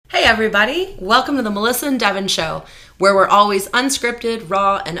everybody. Welcome to the Melissa and Devin Show, where we're always unscripted,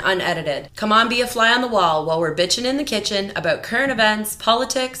 raw, and unedited. Come on, be a fly on the wall while we're bitching in the kitchen about current events,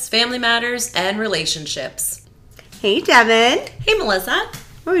 politics, family matters, and relationships. Hey, Devin. Hey, Melissa.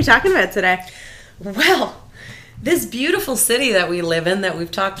 What are we talking about today? Well, this beautiful city that we live in, that we've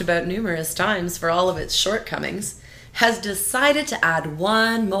talked about numerous times for all of its shortcomings, has decided to add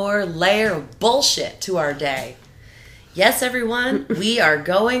one more layer of bullshit to our day. Yes, everyone, we are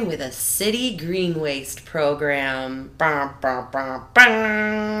going with a city green waste program. Bah, bah, bah,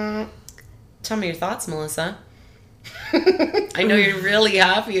 bah. Tell me your thoughts, Melissa. I know you're really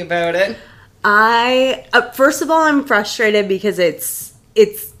happy about it. First of all, I'm frustrated because it's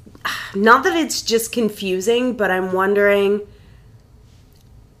not that it's just confusing, but I'm wondering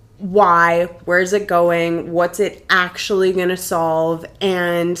why, where's it going, what's it actually going to solve,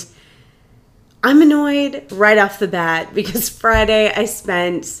 and I'm annoyed right off the bat because Friday I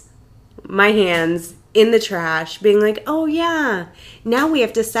spent my hands in the trash being like, oh yeah, now we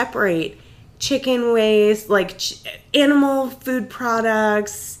have to separate chicken waste, like animal food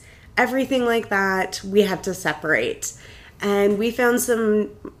products, everything like that, we have to separate. And we found some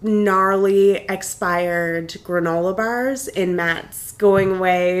gnarly expired granola bars in Matt's going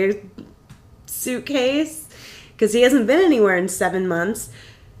away suitcase because he hasn't been anywhere in 7 months.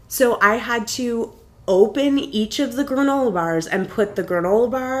 So I had to open each of the granola bars and put the granola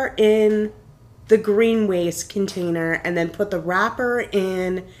bar in the green waste container and then put the wrapper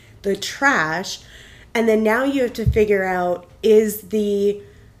in the trash. And then now you have to figure out, is the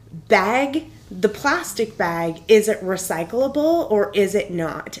bag, the plastic bag, is it recyclable or is it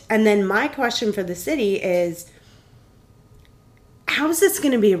not? And then my question for the city is, how is this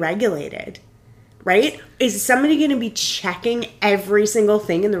going to be regulated? Right? Is somebody going to be checking every single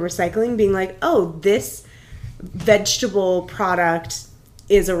thing in the recycling, being like, oh, this vegetable product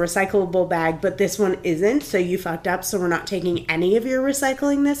is a recyclable bag, but this one isn't, so you fucked up, so we're not taking any of your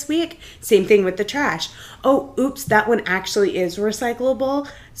recycling this week? Same thing with the trash. Oh, oops, that one actually is recyclable,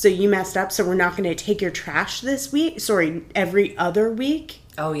 so you messed up, so we're not going to take your trash this week. Sorry, every other week.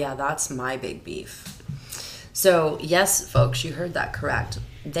 Oh yeah, that's my big beef. So, yes, folks, you heard that correct.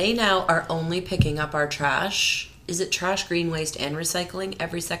 They now are only picking up our trash. Is it trash, green waste, and recycling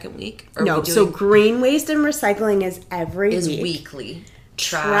every second week? Or no, so green waste and recycling is every week. Is weekly.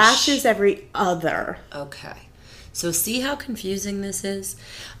 Trash is every other. Okay. So see how confusing this is?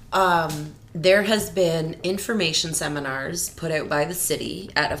 There has been information seminars put out by the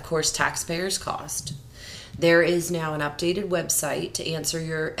city at, of course, taxpayers' cost. There is now an updated website to answer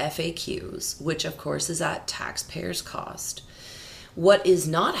your FAQs, which, of course, is at taxpayers' cost. What is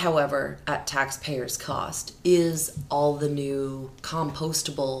not, however, at taxpayers' cost is all the new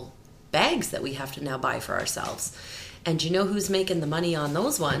compostable bags that we have to now buy for ourselves. And you know who's making the money on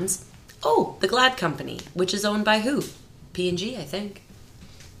those ones? Oh, the Glad Company, which is owned by who? P&G, I think.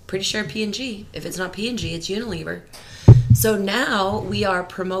 Pretty sure P&G. If it's not P&G, it's Unilever. So now we are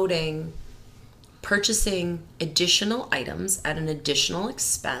promoting purchasing additional items at an additional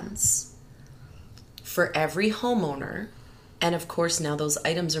expense for every homeowner. And of course, now those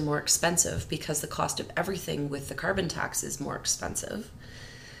items are more expensive because the cost of everything with the carbon tax is more expensive.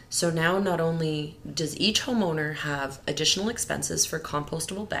 So now not only does each homeowner have additional expenses for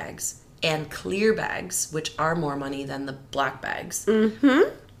compostable bags and clear bags, which are more money than the black bags. Mm-hmm.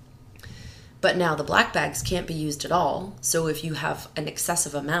 But now the black bags can't be used at all. So if you have an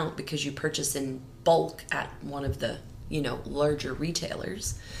excessive amount because you purchase in bulk at one of the, larger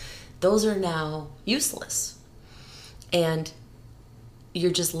retailers, those are now useless. And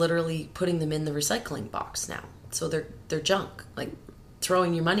you're just literally putting them in the recycling box now. So they're junk, like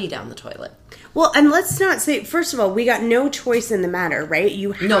throwing your money down the toilet. Well, and let's not say, first of all, we got no choice in the matter, right?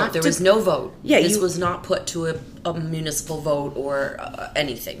 There was no vote. Yeah, this was not put to a municipal vote or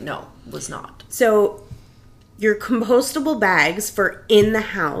anything. No, it was not. So your compostable bags for in the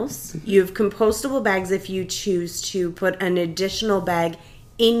house, you have compostable bags if you choose to put an additional bag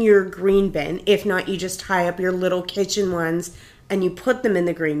in your green bin. If not, you just tie up your little kitchen ones and you put them in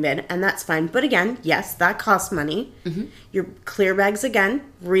the green bin, and that's fine. But again, yes, that costs money. Mm-hmm. Your clear bags, again,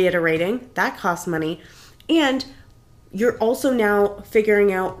 reiterating, that costs money. And you're also now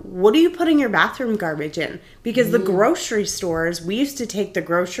figuring out, what are you putting your bathroom garbage in? Because the grocery stores, we used to take the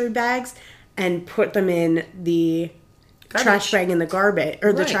grocery bags and put them in the trash bag in the garbage,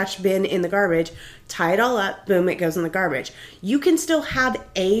 or the trash bin in the garbage, tie it all up, boom, it goes in the garbage. You can still have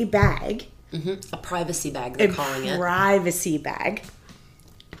a bag. Mm-hmm. A privacy bag, they're calling it. A privacy bag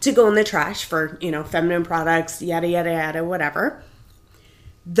to go in the trash for, feminine products, yada, yada, yada, whatever.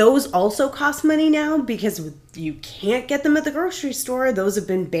 those also cost money now because you can't get them at the grocery store. Those have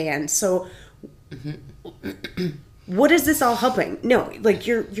been banned. So what is this all helping? No, like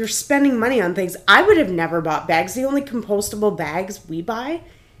you're spending money on things. I would have never bought bags. The only compostable bags we buy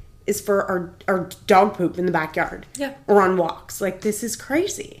is for our dog poop in the backyard. Yeah. Or on walks. Like, this is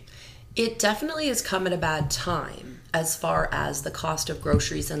crazy. It definitely has come at a bad time as far as the cost of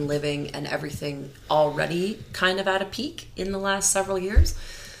groceries and living and everything already kind of at a peak in the last several years.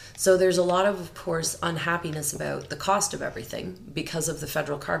 So there's a lot of course, unhappiness about the cost of everything because of the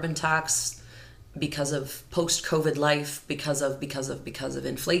federal carbon tax, because of post-COVID life, because of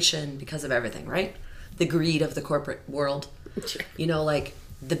inflation, because of everything, right? The greed of the corporate world. You know, like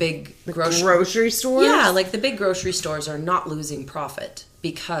the big grocery stores? Yeah, like the big grocery stores are not losing profit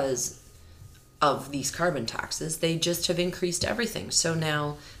because of these carbon taxes. They just have increased everything. So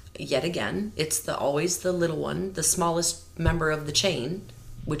now, yet again, it's always the little one, the smallest member of the chain,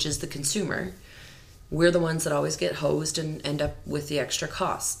 which is the consumer. We're the ones that always get hosed and end up with the extra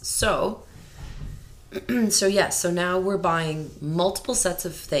costs. So now we're buying multiple sets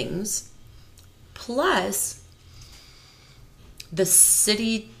of things, plus the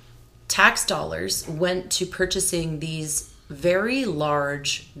city tax dollars went to purchasing these very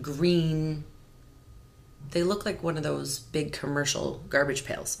large green, they look like one of those big commercial garbage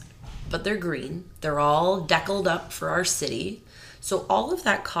pails, but they're green. They're all deckled up for our city. So all of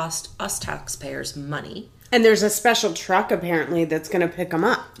that cost us taxpayers money. And there's a special truck, apparently, that's going to pick them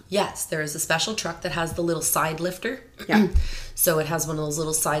up. Yes, there is a special truck that has the little side lifter. Yeah. So it has one of those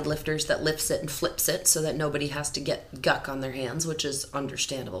little side lifters that lifts it and flips it so that nobody has to get guck on their hands, which is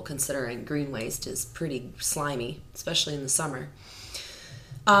understandable considering green waste is pretty slimy, especially in the summer.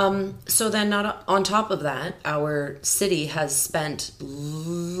 So then not on top of that, our city has spent,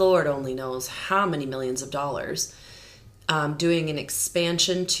 Lord only knows how many millions of dollars doing an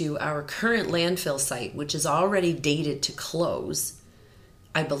expansion to our current landfill site, which is already dated to close,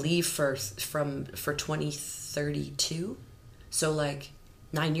 I believe for 2032. So like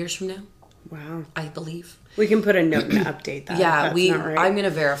 9 years from now. Wow. I believe. We can put a note to update that. Yeah, if that's not right. I'm going to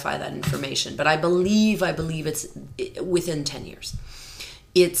verify that information, but I believe it's within 10 years.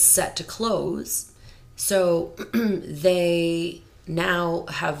 It's set to close. So they now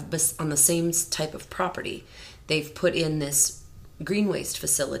have, on the same type of property, they've put in this green waste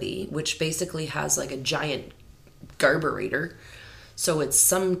facility, which basically has like a giant garburator. So it's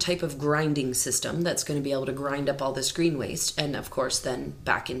some type of grinding system that's going to be able to grind up all this green waste and, of course, then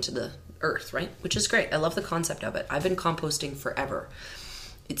back into the earth, right? Which is great. I love the concept of it. I've been composting forever.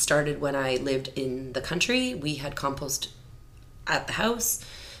 It started when I lived in the country. We had compost at the house.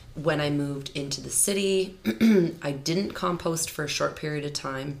 When I moved into the city, I didn't compost for a short period of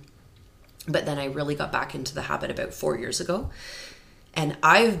time. But then I really got back into the habit about 4 years ago. And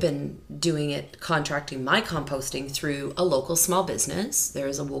I've been doing it, contracting my composting through a local small business. There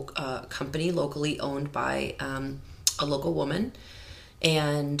is a company locally owned by a local woman.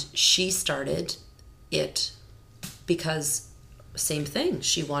 And she started it because, same thing,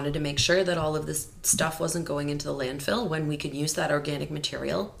 she wanted to make sure that all of this stuff wasn't going into the landfill when we could use that organic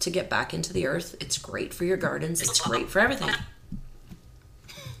material to get back into the earth. It's great for your gardens. It's great for everything.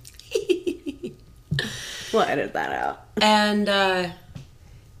 We'll edit that out. And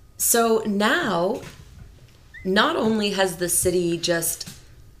so now, not only has the city just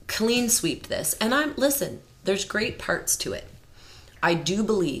clean sweeped this, and listen, there's great parts to it. I do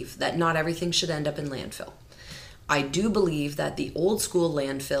believe that not everything should end up in landfill. I do believe that the old school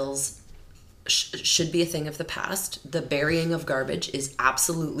landfills should be a thing of the past. The burying of garbage is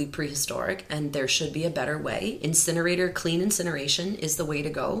absolutely prehistoric, and there should be a better way. Clean incineration is the way to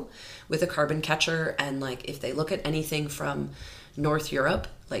go with a carbon catcher. And like, if they look at anything from North Europe,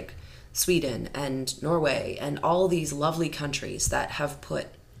 like Sweden and Norway and all these lovely countries that have put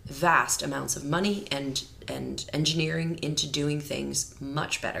vast amounts of money and engineering into doing things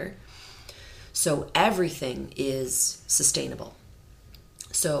much better. So everything is sustainable.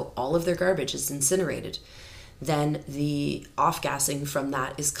 So all of their garbage is incinerated. Then the off-gassing from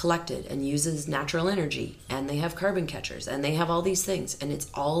that is collected and uses natural energy. And they have carbon catchers and they have all these things. And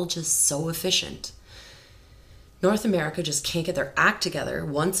it's all just so efficient. North America just can't get their act together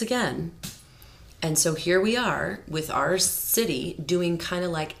once again. And so here we are with our city doing kind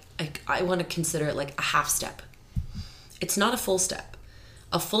of like, I want to consider it like a half step. It's not a full step.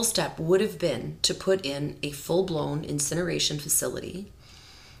 A full step would have been to put in a full-blown incineration facility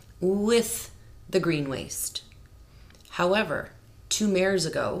with the green waste. However, 2 mayors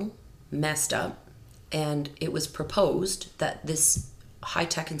ago messed up, and it was proposed that this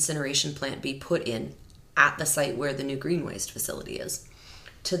high-tech incineration plant be put in at the site where the new green waste facility is.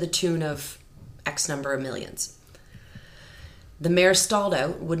 to the tune of X number of millions. The mayor stalled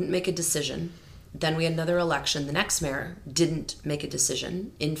out, wouldn't make a decision. Then we had another election. The next mayor didn't make a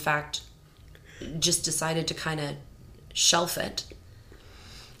decision. In fact, just decided to kind of shelf it.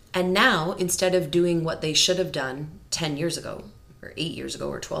 And now, instead of doing what they should have done 10 years ago, or 8 years ago,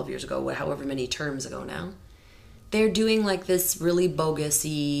 or 12 years ago, however many terms ago now, they're doing like this really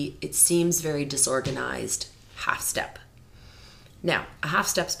bogus-y, it seems very disorganized half step. Now, a half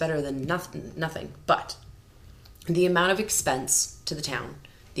step's better than nothing, but the amount of expense to the town,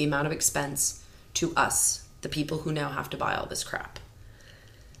 the amount of expense to us, the people who now have to buy all this crap.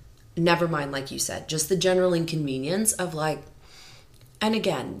 Never mind, like you said, just the general inconvenience of like, and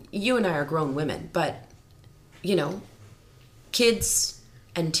again, you and I are grown women, but, you know, kids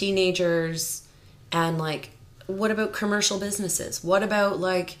and teenagers and like, what about commercial businesses? What about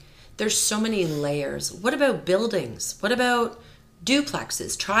like, there's so many layers. What about buildings? What about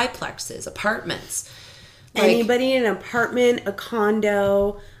duplexes, triplexes, apartments? Like, anybody in an apartment, a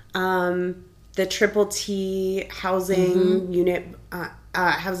condo, the triple T housing unit,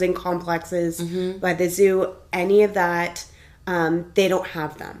 housing complexes by the zoo, any of that, they don't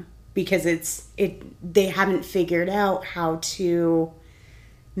have them because they haven't figured out how to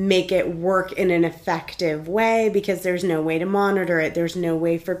make it work in an effective way because there's no way to monitor it. There's no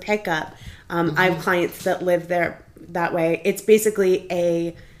way for pickup. I have clients that live there that way. It's basically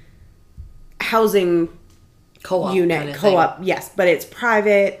a housing co-op unit, kind of co-op, thing. yes, but it's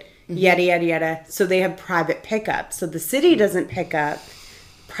private, yada, yada, yada. So they have private pickup. So the city doesn't pick up.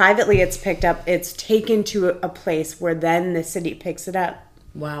 Privately, it's picked up. It's taken to a place where then the city picks it up.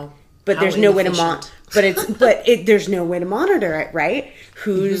 Wow. But there's no way to there's no way to monitor it, right?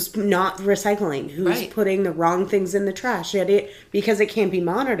 Who's not recycling? Who's putting the wrong things in the trash? Because it can't be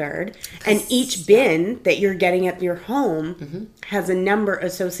monitored. And each bin that you're getting at your home has a number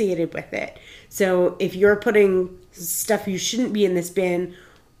associated with it. So if you're putting stuff you shouldn't be in this bin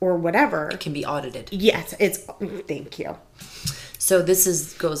or whatever, it can be audited. Yes, thank you. So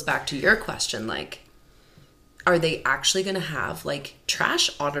this goes back to your question, like, are they actually going to have like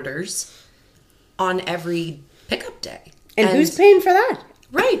trash auditors on every pickup day? And who's paying for that?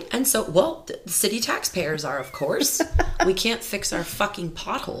 Right. And so, well, the city taxpayers are, of course. We can't fix our fucking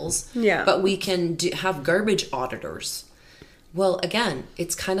potholes. Yeah. But we can have garbage auditors. Well, again,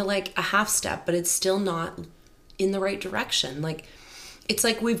 it's kind of like a half step, but it's still not in the right direction. Like, it's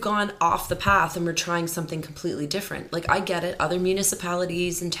like we've gone off the path and we're trying something completely different. Like, I get it. Other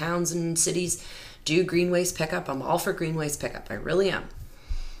municipalities and towns and cities do green waste pickup. I'm all for green waste pickup. I really am.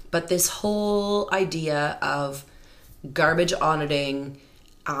 But this whole idea of garbage auditing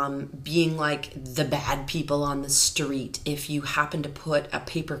being like the bad people on the street if you happen to put a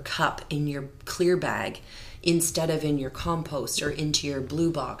paper cup in your clear bag instead of in your compost or into your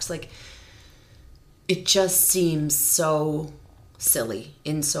blue box, like, it just seems so silly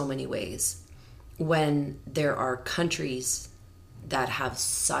in so many ways when there are countries that have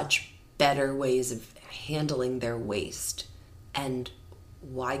such better ways of handling their waste. And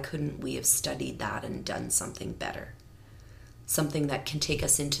why couldn't we have studied that and done something better? Something that can take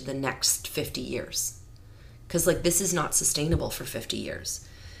us into the next 50 years. Because, like, this is not sustainable for 50 years.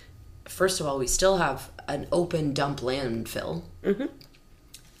 First of all, we still have an open dump landfill.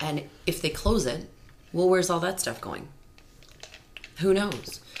 And if they close it, well, where's all that stuff going? Who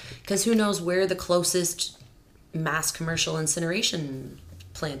knows? Because who knows where the closest mass commercial incineration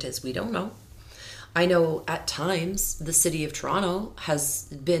plant is? We don't know. I know at times the city of Toronto has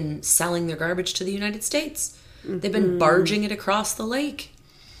been selling their garbage to the United States. They've been barging it across the lake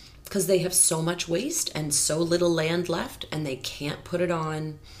because they have so much waste and so little land left, and they can't put it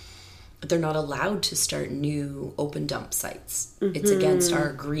on. They're not allowed to start new open dump sites. It's against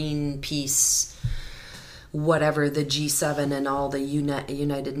our Greenpeace, whatever, the G7 and all the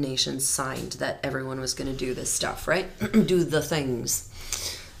United Nations signed that everyone was going to do this stuff, right? Do the things.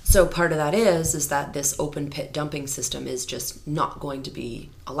 So part of that is that this open pit dumping system is just not going to be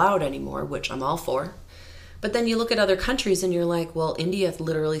allowed anymore, which I'm all for. But then you look at other countries and you're like, well, India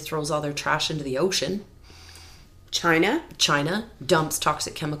literally throws all their trash into the ocean. China dumps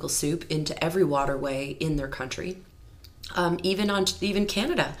toxic chemical soup into every waterway in their country. Even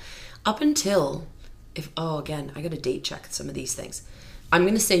Canada. Up until, again, I got to date check some of these things. I'm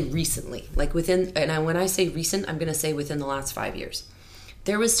going to say recently, like when I say recent, I'm going to say within the last 5 years.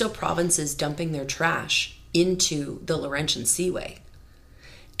 There was still provinces dumping their trash into the Laurentian Seaway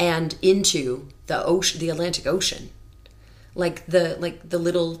and into the ocean, the Atlantic Ocean. Like the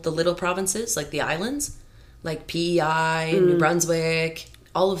little provinces, like the islands, like PEI, New Brunswick,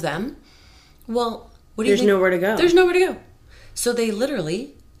 all of them. Well, what do you think? There's nowhere to go. There's nowhere to go. So they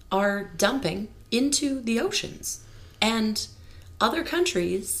literally are dumping into the oceans. And other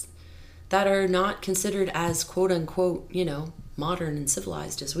countries that are not considered as quote unquote, modern and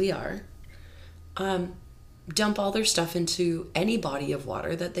civilized as we are, dump all their stuff into any body of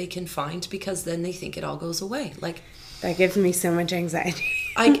water that they can find, because then they think it all goes away. Like, that gives me so much anxiety.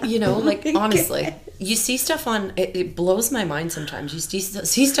 Honestly, you see stuff on, it blows my mind sometimes. You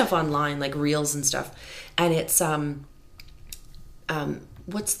see stuff online, like reels and stuff, and it's,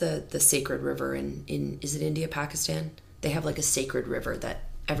 what's the sacred river in is it India, Pakistan? They have like a sacred river that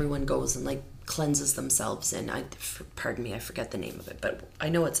everyone goes and like cleanses themselves in. Pardon me, I forget the name of it, but I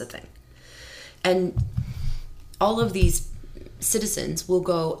know it's a thing. And all of these citizens will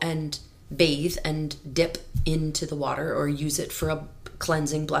go and bathe and dip into the water or use it for a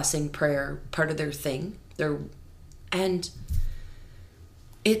cleansing, blessing, prayer, part of their thing. And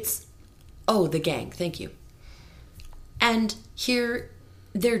it's, the gang, thank you. And here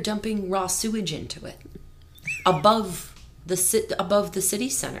they're dumping raw sewage into it above the city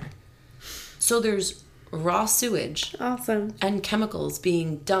center. So there's raw sewage, awesome, and chemicals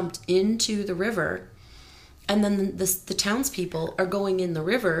being dumped into the river, and then the townspeople are going in the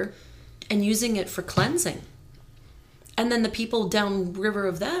river and using it for cleansing. And then the people downriver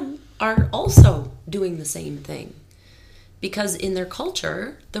of them are also doing the same thing. Because in their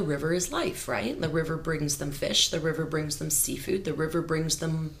culture, the river is life, right? The river brings them fish. The river brings them seafood. The river brings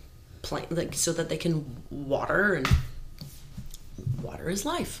them so that they can water, and water is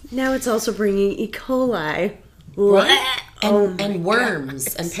life. Now it's also bringing E. coli. Right? And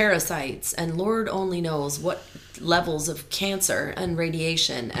worms and parasites, and Lord only knows what levels of cancer and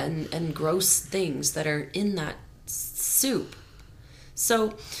radiation and gross things that are in that soup.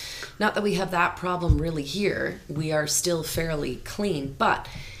 So, not that we have that problem really here. We are still fairly clean, but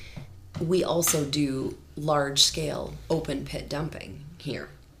we also do large-scale open pit dumping here.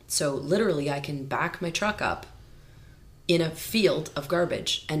 So literally I can back my truck up in a field of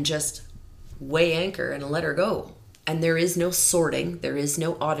garbage and just weigh anchor and let her go. And there is no sorting, there is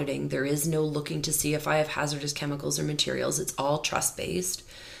no auditing, there is no looking to see if I have hazardous chemicals or materials. It's all trust-based.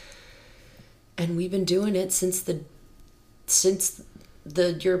 And we've been doing it since the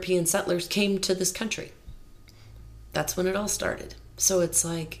European settlers came to this country. That's when it all started. So it's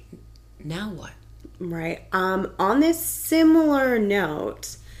like, now what? Right. On this similar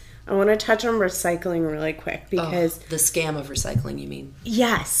note, I want to touch on recycling really quick because... the scam of recycling, you mean?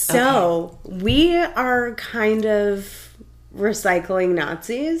 Yes. So we are kind of recycling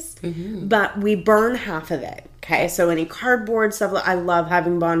Nazis, but we burn half of it. Okay. So any cardboard stuff, I love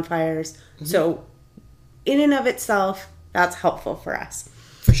having bonfires. So in and of itself, that's helpful for us.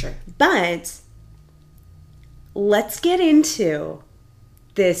 For sure. But let's get into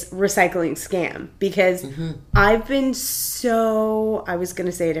this recycling scam, because I've been I was going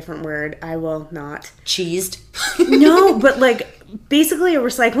to say a different word. I will not. Cheesed? No, but like basically a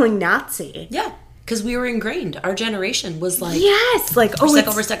recycling Nazi. Yeah. Because we were ingrained. Our generation was like... Yes. Like,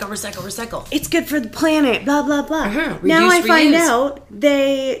 recycle. It's good for the planet, blah, blah, blah. Now Reduce, I find reuse. out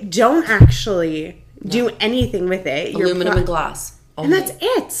they don't actually do anything with it. Aluminum and glass. Only. And that's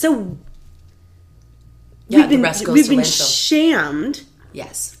it. So the rest goes we've to been landfill. Shammed.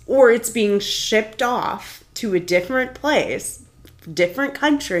 Yes. Or it's being shipped off to a different place, different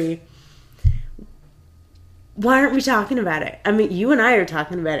country. Why aren't we talking about it? I mean, you and I are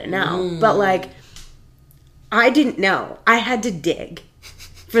talking about it now. But like, I didn't know. I had to dig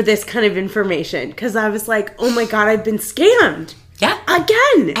for this kind of information because I was like, oh my God, I've been scammed. Yeah.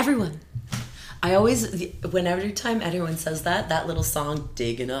 Again. Everyone. Every time anyone says that little song,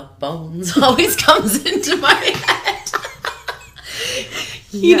 Digging Up Bones, always comes into my head.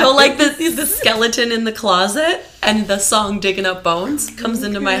 You know, like the skeleton in the closet, and the song Digging Up Bones comes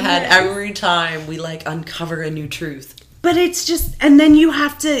into my head every time we like uncover a new truth. But it's just, and then you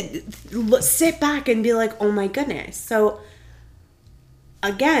have to sit back and be like, oh my goodness. So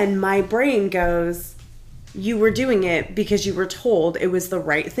again, my brain goes, you were doing it because you were told it was the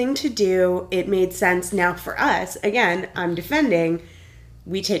right thing to do. It made sense. Now for us, again, I'm defending,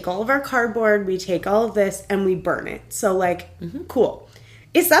 we take all of our cardboard, we take all of this, and we burn it. So like, cool.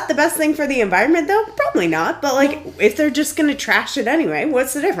 Is that the best thing for the environment though? Probably not. But like, if they're just going to trash it anyway,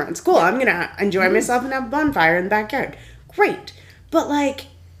 what's the difference? Cool. I'm going to enjoy myself and have a bonfire in the backyard. Great. But like...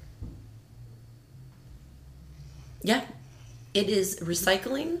 Yeah. It is,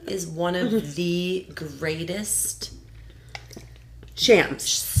 recycling is one of the greatest...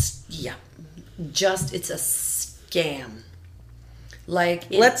 shams. Yeah. It's a scam. Like...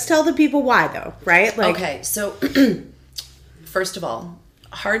 Let's tell the people why though, right? Like, okay, so... First of all,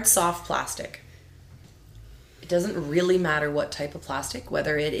 hard, soft plastic. doesn't really matter what type of plastic,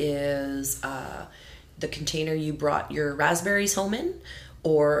 whether it is the container you brought your raspberries home in,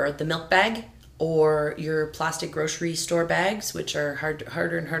 or the milk bag, or your plastic grocery store bags, which are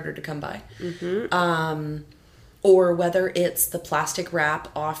harder and harder to come by. Or whether it's the plastic wrap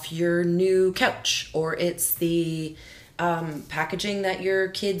off your new couch, or it's the packaging that your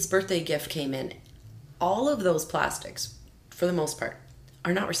kid's birthday gift came in. All of those plastics, for the most part,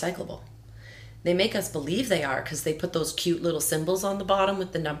 are not recyclable. They make us believe they are because they put those cute little symbols on the bottom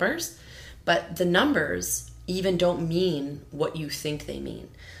with the numbers, but the numbers even don't mean what you think they mean.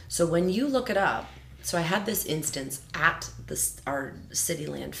 So when you look it up, so I had this instance at our city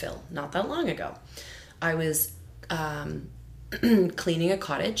landfill not that long ago. I was cleaning a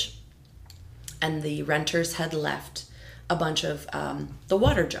cottage, and the renters had left a bunch of the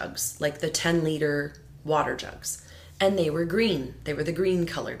water jugs, like the 10-liter water jugs. And they were green. They were the green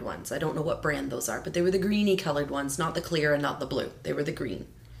colored ones. I don't know what brand those are, but they were the greeny colored ones, not the clear and not the blue. They were the green.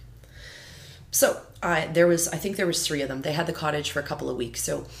 So I think there was 3 of them. They had the cottage for a couple of weeks.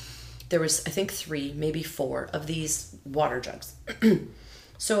 So there was, I think 3, maybe 4 of these water jugs.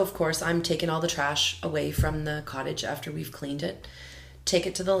 So of course I'm taking all the trash away from the cottage after we've cleaned it, take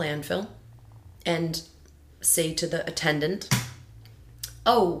it to the landfill, and say to the attendant,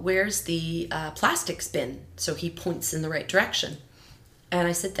 "Oh, where's the plastics bin?" So he points in the right direction. And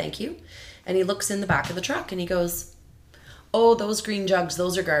I said, "Thank you." And he looks in the back of the truck and he goes, "Oh, those green jugs,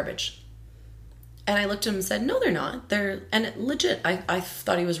 those are garbage." And I looked at him and said, "No, they're not. And legit, I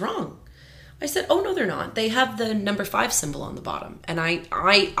thought he was wrong. I said, "Oh, no, they're not. They have the number 5 symbol on the bottom." And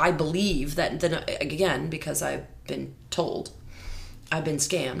I believe that, again, because I've been told, I've been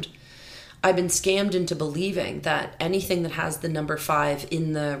scammed. I've been scammed into believing that anything that has the number 5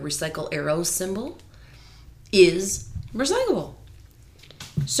 in the recycle arrow symbol is recyclable.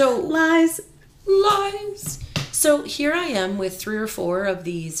 So Lies. So here I am with 3 or 4 of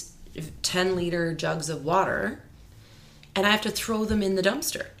these 10-liter jugs of water, and I have to throw them in the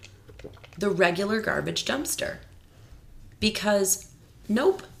dumpster, the regular garbage dumpster, because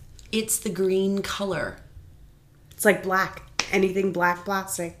nope, it's the green color. It's like black. Anything black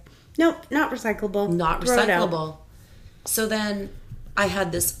plastic. Nope, not recyclable. Not recyclable. So then I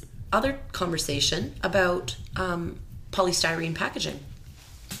had this other conversation about polystyrene packaging.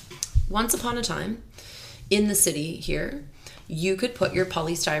 Once upon a time, in the city here, you could put your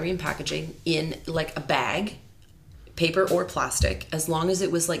polystyrene packaging in like a bag, paper or plastic, as long as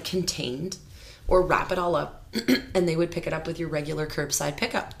it was like contained, or wrap it all up, and they would pick it up with your regular curbside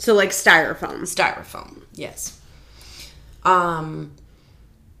pickup. So like styrofoam. Styrofoam, yes.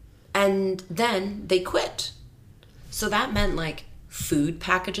 And then they quit. So that meant like food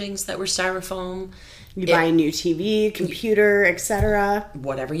packagings that were styrofoam. You buy a new TV, computer, etc.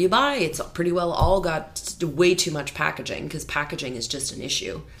 Whatever you buy, it's pretty well all got way too much packaging, because packaging is just an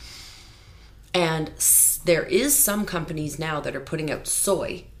issue. And there is some companies now that are putting out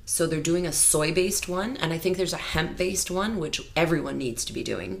soy. So they're doing a soy-based one, and I think there's a hemp-based one, which everyone needs to be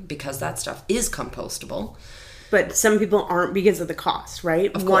doing because that stuff is compostable. But some people aren't because of the cost,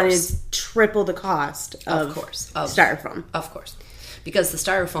 right? Of course. One is triple the cost of styrofoam. Of course. Because the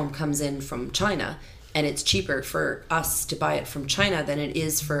styrofoam comes in from China, and it's cheaper for us to buy it from China than it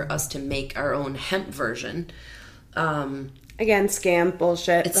is for us to make our own hemp version. Again, scam,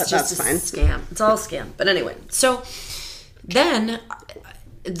 bullshit. That's fine. Scam. It's all scam. But anyway, so then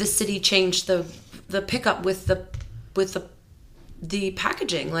the city changed the pickup with the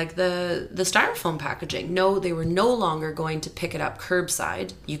packaging, like the styrofoam packaging. No, they were no longer going to pick it up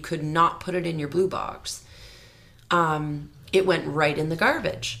curbside. You could not put it in your blue box. It went right in the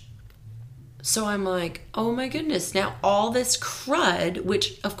garbage. So I'm like, oh my goodness, now all this crud,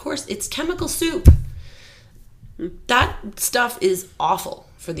 which of course it's chemical soup. That stuff is awful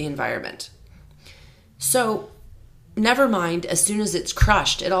for the environment. So never mind, as soon as it's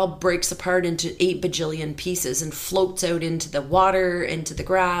crushed, it all breaks apart into 8 bajillion pieces and floats out into the water, into the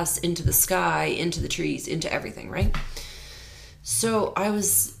grass, into the sky, into the trees, into everything, right? So I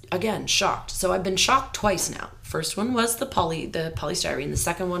was, again, shocked. So I've been shocked twice now. First one was the polystyrene. The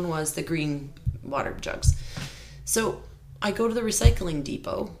second one was the green water jugs. So I go to the recycling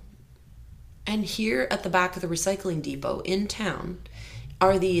depot, and here at the back of the recycling depot in town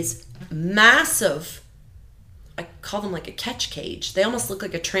are these massive, I call them like a catch cage. They almost look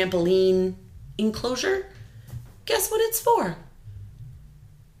like a trampoline enclosure. Guess what it's for?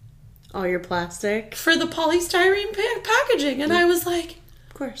 All your plastic? For the polystyrene packaging. And I was like,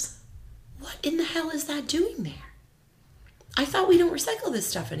 of course. What in the hell is that doing there? I thought we don't recycle this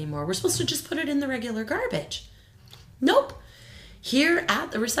stuff anymore. We're supposed to just put it in the regular garbage. Nope. Here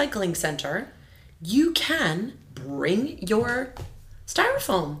at the recycling center, you can bring your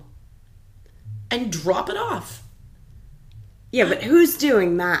styrofoam and drop it off. Yeah, but who's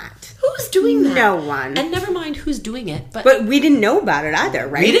doing that? Who's doing that? No one. And never mind who's doing it, but we didn't know about it either,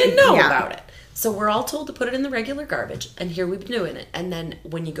 right? We didn't know about it. So we're all told to put it in the regular garbage, and here we've been doing it. And then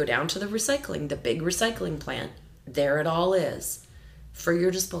when you go down to the recycling, the big recycling plant, there it all is for your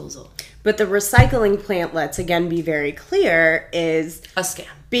disposal. But the recycling plant, let's again be very clear, is a scam.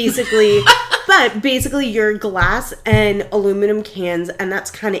 Basically your glass and aluminum cans, and that's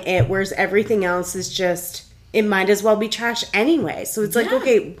kind of it, whereas everything else is just, it might as well be trash anyway. So it's like,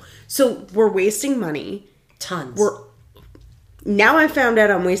 okay, so we're wasting money. Tons. Now I found out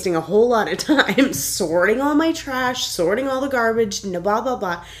I'm wasting a whole lot of time sorting all my trash, sorting all the garbage, blah, blah,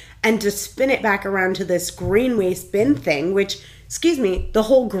 blah, and to spin it back around to this green waste bin thing, which, excuse me, the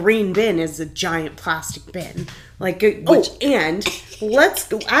whole green bin is a giant plastic bin. And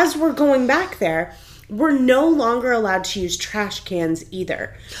as we're going back there, we're no longer allowed to use trash cans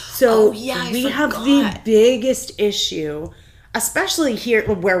either. So we have the biggest issue. Especially here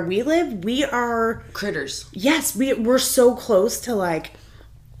where we live, we are... critters. Yes, we're so close to, like,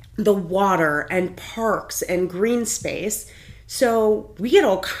 the water and parks and green space. So we get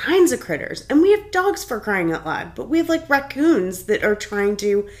all kinds of critters. And we have dogs, for crying out loud. But we have, like, raccoons that are trying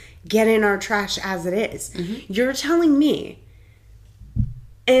to get in our trash as it is. Mm-hmm. You're telling me...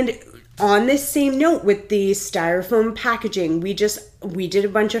 And on this same note with the styrofoam packaging, we did a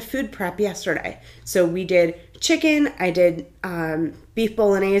bunch of food prep yesterday. So we did... chicken, I did beef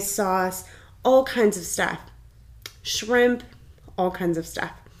bolognese sauce, all kinds of stuff. Shrimp, all kinds of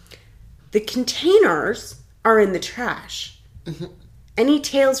stuff. The containers are in the trash. Mm-hmm. Any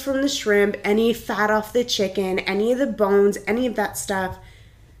tails from the shrimp, any fat off the chicken, any of the bones, any of that stuff,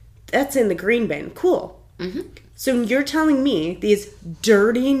 that's in the green bin. Cool. Mm-hmm. So you're telling me these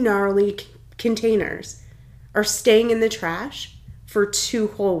dirty, gnarly containers are staying in the trash for 2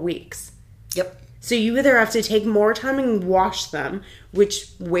 whole weeks? Yep. So you either have to take more time and wash them,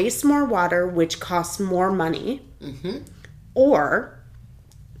 which wastes more water, which costs more money, mm-hmm. or,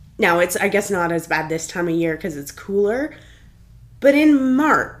 now it's, I guess, not as bad this time of year because it's cooler, but in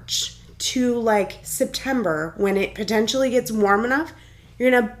March to, like, September, when it potentially gets warm enough,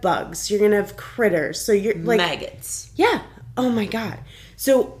 you're going to have bugs, you're going to have critters, so you're, like... maggots. Yeah. Oh, my God.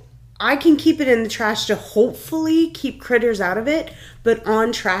 So... I can keep it in the trash to hopefully keep critters out of it, but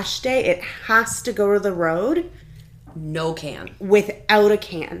on trash day, it has to go to the road. No can. Without a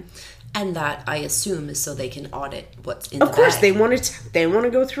can. And that, I assume, is so they can audit what's in the bag. Of course, they want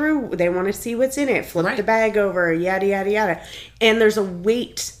to go through, they want to see what's in it, flip the bag over, yada, yada, yada. And there's a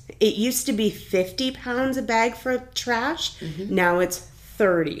weight. It used to be 50 pounds a bag for trash. Mm-hmm. Now it's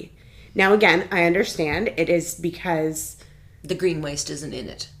 30. Now, again, I understand it is because... the green waste isn't in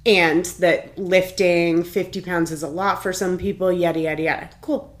it. And that lifting 50 pounds is a lot for some people, yada, yada, yada.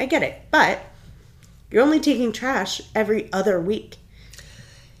 Cool, I get it. But you're only taking trash every other week.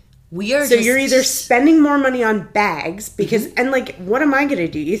 So you're either spending more money on bags because, mm-hmm. and like, what am I going to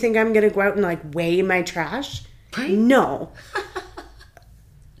do? You think I'm going to go out and like weigh my trash? Right. No.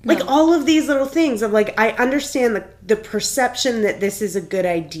 Like all of these little things of like, I understand the perception that this is a good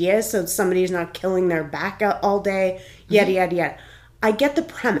idea. So somebody's not killing their back out all day, yada, mm-hmm. yada, yada. I get the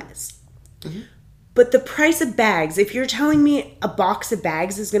premise. Mm-hmm. But the price of bags, if you're telling me a box of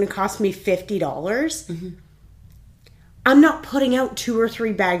bags is going to cost me $50, mm-hmm. I'm not putting out 2 or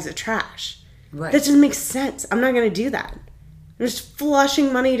 3 bags of trash. Right. That doesn't make sense. I'm not going to do that. I'm just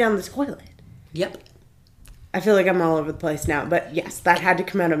flushing money down the toilet. Yep. I feel like I'm all over the place now, but yes, that had to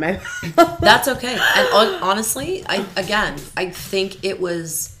come out of my mouth. That's okay. And honestly, I think it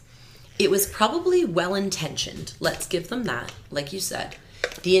was probably well-intentioned. Let's give them that. Like you said,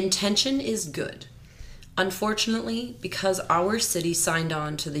 the intention is good. Unfortunately, because our city signed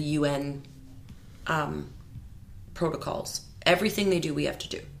on to the UN protocols, everything they do, we have to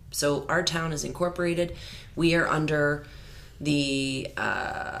do. So our town is incorporated. We are under the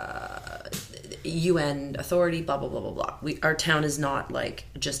UN authority, blah, blah, blah, blah, blah. Our town is not like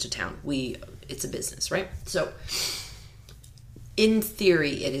just a town. It's a business, right? So in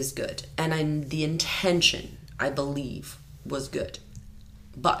theory, it is good. And the intention, I believe, was good.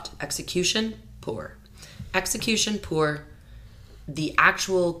 But execution, poor. Execution, poor. The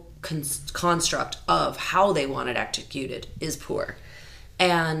actual construct of how they want it executed is poor.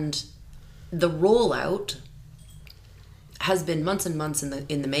 And the rollout has been months and months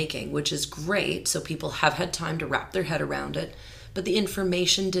in the making, which is great. So people have had time to wrap their head around it. But the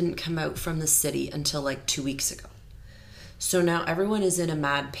information didn't come out from the city until like 2 weeks ago. So now everyone is in a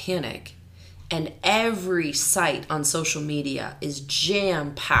mad panic. And every site on social media is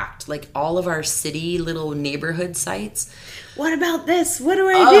jam-packed. Like all of our city little neighborhood sites. What about this? What do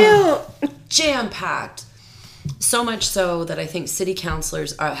I do? Jam-packed. So much so that I think city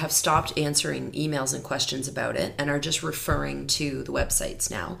councilors have stopped answering emails and questions about it and are just referring to the websites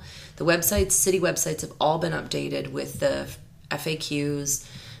now. The websites, city websites, have all been updated with the FAQs,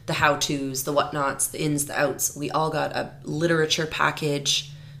 the how-tos, the whatnots, the ins, the outs. We all got a literature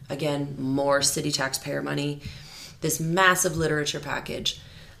package. Again, more city taxpayer money. This massive literature package.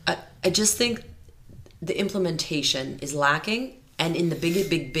 I just think the implementation is lacking. And in the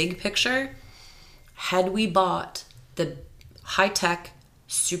big picture, had we bought the high-tech,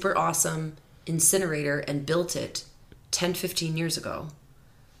 super awesome incinerator and built it 10, 15 years ago,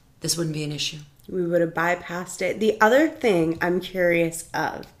 this wouldn't be an issue. We would have bypassed it. The other thing I'm curious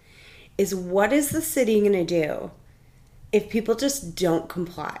of is, what is the city going to do if people just don't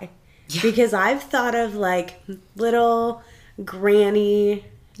comply? Yeah. Because I've thought of like little Granny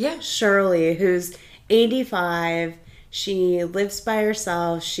Shirley, who's 85. She lives by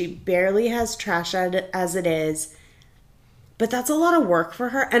herself. She barely has trash as it is. But that's a lot of work for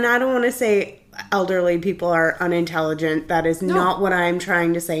her. And I don't want to say elderly people are unintelligent. That is not what I'm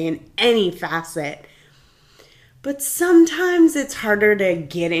trying to say in any facet. But sometimes it's harder to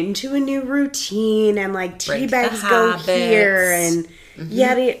get into a new routine and like tea bags go here and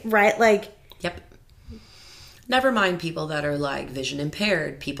right? Like, yep. Never mind people that are like vision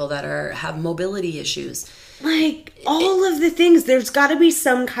impaired, people that have mobility issues. Like all of the things, there's got to be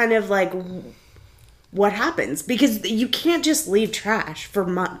some kind of like what happens, because you can't just leave trash for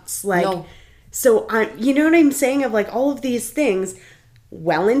months. Like, no. So you know what I'm saying? Of like all of these things,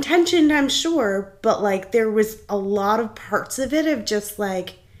 well-intentioned, I'm sure, but like there was a lot of parts of it of just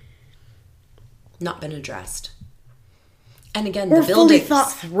like not been addressed. And again, the buildings fully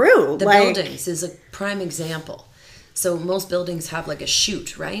thought through. The buildings is a prime example. So most buildings have like a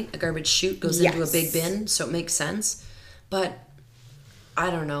chute, right? A garbage chute goes into a big bin, so it makes sense. But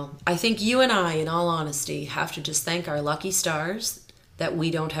I don't know. I think you and I, in all honesty, have to just thank our lucky stars that we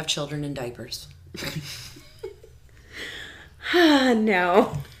don't have children in diapers.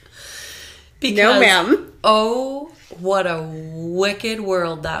 No. Because, no, ma'am. Oh, what a wicked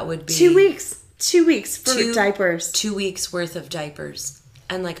world that would be. 2 weeks. 2 weeks for diapers. 2 weeks worth of diapers.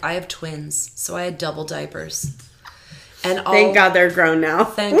 And like I have twins, so I had double diapers. And thank God they're grown now.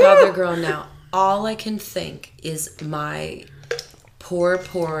 Thank God they're grown now. All I can think is my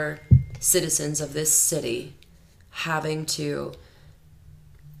poor citizens of this city having to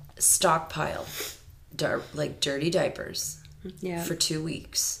stockpile dirty diapers for 2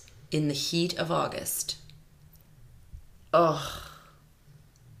 weeks in the heat of August. Ugh.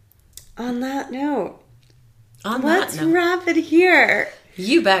 On that note, let's wrap it here.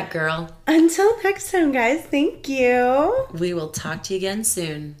 You bet, girl. Until next time, guys. Thank you. We will talk to you again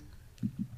soon.